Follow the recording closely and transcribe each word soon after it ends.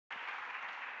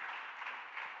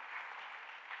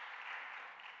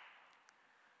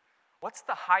What's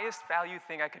the highest value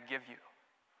thing I could give you?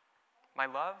 My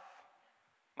love?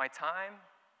 My time?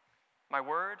 My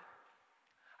word?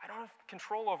 I don't have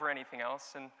control over anything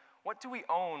else, and what do we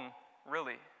own,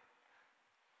 really?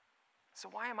 So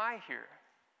why am I here?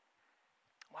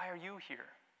 Why are you here?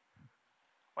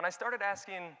 When I started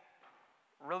asking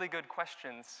really good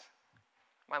questions,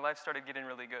 my life started getting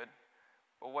really good.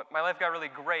 But my life got really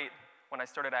great when I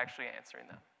started actually answering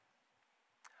them.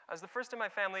 I was the first in my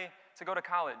family to go to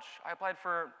college. I applied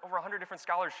for over 100 different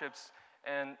scholarships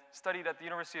and studied at the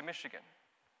University of Michigan,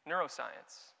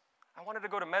 Neuroscience. I wanted to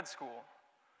go to med school.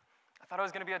 I thought I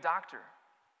was going to be a doctor.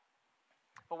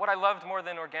 But what I loved more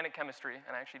than organic chemistry,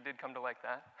 and I actually did come to like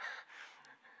that,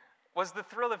 was the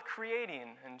thrill of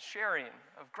creating and sharing,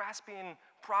 of grasping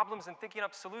problems and thinking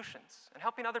up solutions, and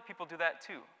helping other people do that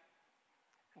too,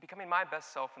 and becoming my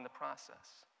best self in the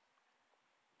process.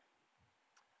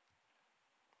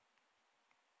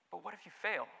 But what if you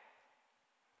fail?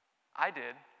 I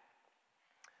did.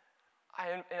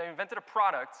 I invented a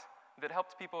product that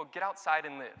helped people get outside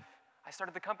and live. I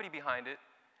started the company behind it,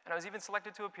 and I was even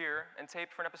selected to appear and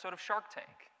taped for an episode of Shark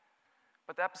Tank.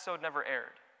 But the episode never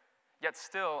aired. Yet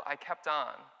still, I kept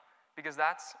on, because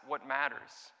that's what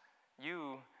matters.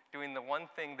 You doing the one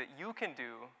thing that you can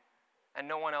do and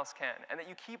no one else can, and that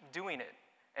you keep doing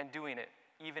it,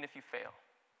 even if you fail.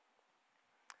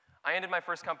 I ended my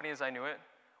first company as I knew it,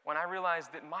 when I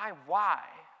realized that my why,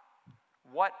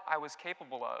 what I was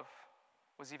capable of,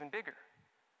 was even bigger.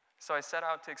 So I set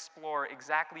out to explore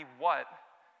exactly what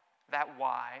that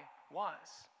why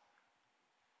was.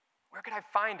 Where could I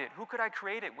find it? Who could I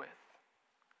create it with?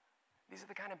 These are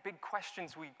the kind of big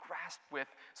questions we grasp with.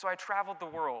 So I traveled the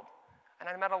world, and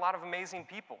I met a lot of amazing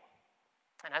people.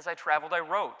 And as I traveled, I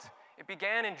wrote. It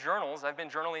began in journals. I've been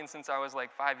journaling since I was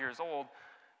like 5 years old,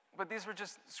 but these were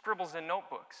just scribbles in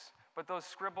notebooks. But those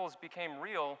scribbles became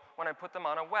real when I put them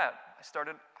on a web. I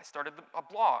started a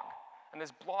blog, and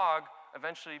this blog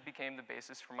eventually became the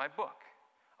basis for my book,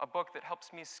 a book that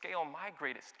helps me scale my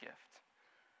greatest gift,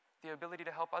 the ability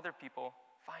to help other people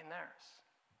find theirs.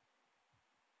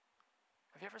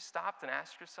 Have you ever stopped and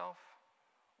asked yourself,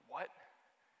 what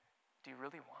do you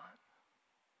really want?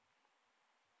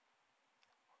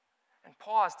 And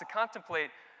pause to contemplate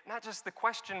not just the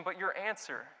question, but your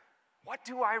answer. What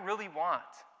do I really want?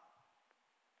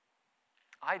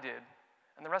 I did,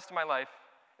 and the rest of my life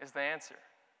is the answer.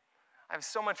 I have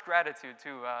so much gratitude,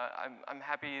 too. I'm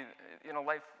happy,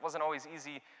 life wasn't always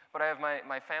easy, but I have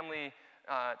my family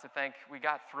to thank. We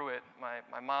got through it.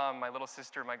 My mom, my little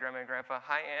sister, my grandma and grandpa.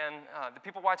 Hi, Ann. The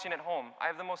people watching at home. I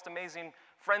have the most amazing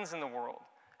friends in the world.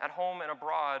 At home and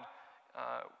abroad,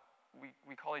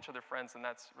 we call each other friends, and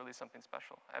that's really something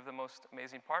special. I have the most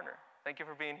amazing partner. Thank you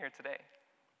for being here today.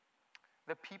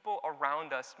 The people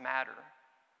around us matter.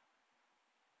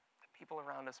 The people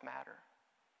around us matter.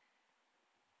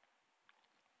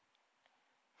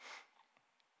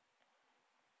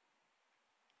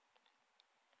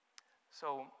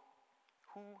 So,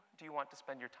 who do you want to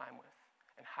spend your time with?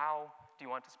 And how do you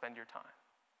want to spend your time?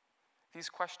 These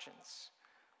questions,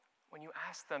 when you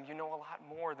ask them, you know a lot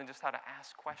more than just how to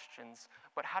ask questions,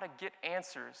 but how to get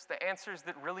answers, the answers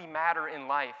that really matter in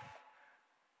life.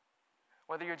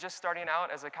 Whether you're just starting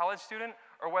out as a college student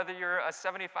or whether you're a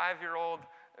 75-year-old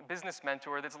business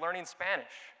mentor that's learning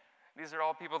Spanish. These are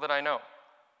all people that I know.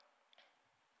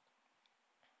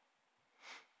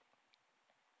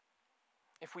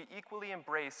 If we equally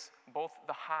embrace both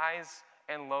the highs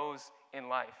and lows in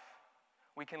life,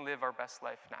 we can live our best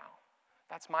life now.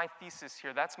 That's my thesis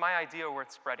here. That's my idea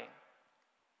worth spreading.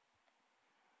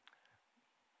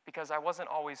 Because I wasn't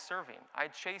always serving.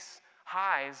 I'd chase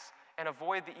highs and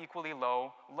avoid the equally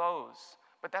low lows.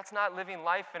 But that's not living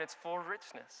life in its full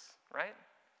richness, right?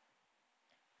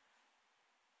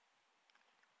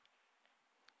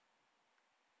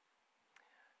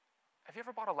 Have you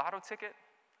ever bought a lotto ticket?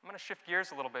 I'm going to shift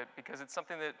gears a little bit because it's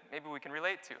something that maybe we can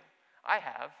relate to. I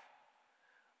have.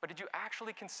 But did you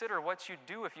actually consider what you'd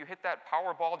do if you hit that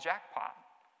Powerball jackpot?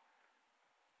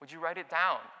 Would you write it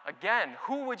down? Again,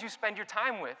 who would you spend your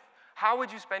time with? How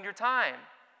would you spend your time?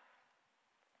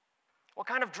 What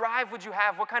kind of drive would you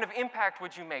have? What kind of impact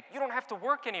would you make? You don't have to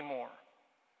work anymore.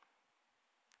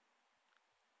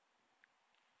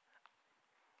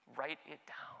 Write it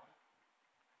down.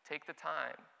 Take the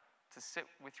time to sit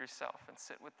with yourself and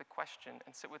sit with the question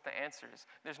and sit with the answers.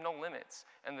 There's no limits.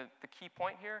 And the key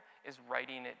point here is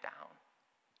writing it down.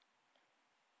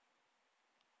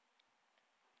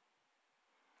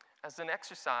 As an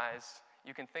exercise,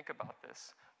 you can think about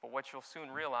this, but what you'll soon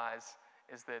realize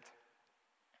is that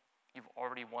you've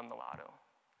already won the lotto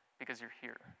because you're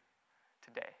here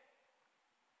today.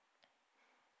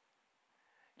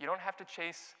 You don't have to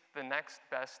chase the next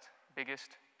best,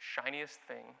 biggest, shiniest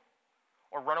thing,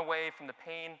 or run away from the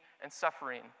pain and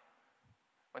suffering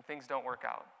when things don't work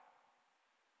out.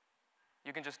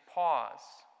 You can just pause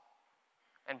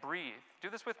and breathe. Do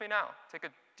this with me now. Take a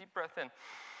deep breath in.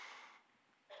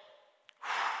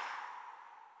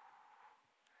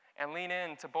 And lean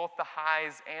into both the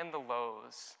highs and the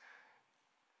lows.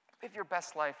 Live your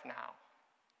best life now.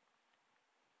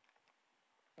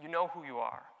 You know who you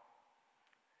are.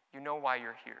 You know why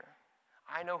you're here.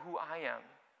 I know who I am.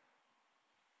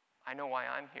 I know why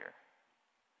I'm here.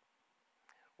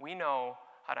 We know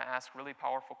how to ask really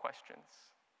powerful questions.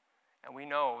 And we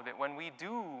know that when we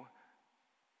do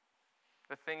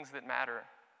the things that matter,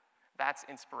 that's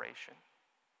inspiration.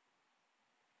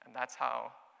 And that's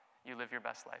how you live your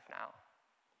best life now.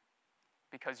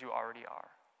 Because you already are.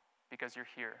 Because you're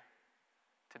here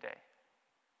today.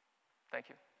 Thank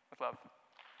you. With love.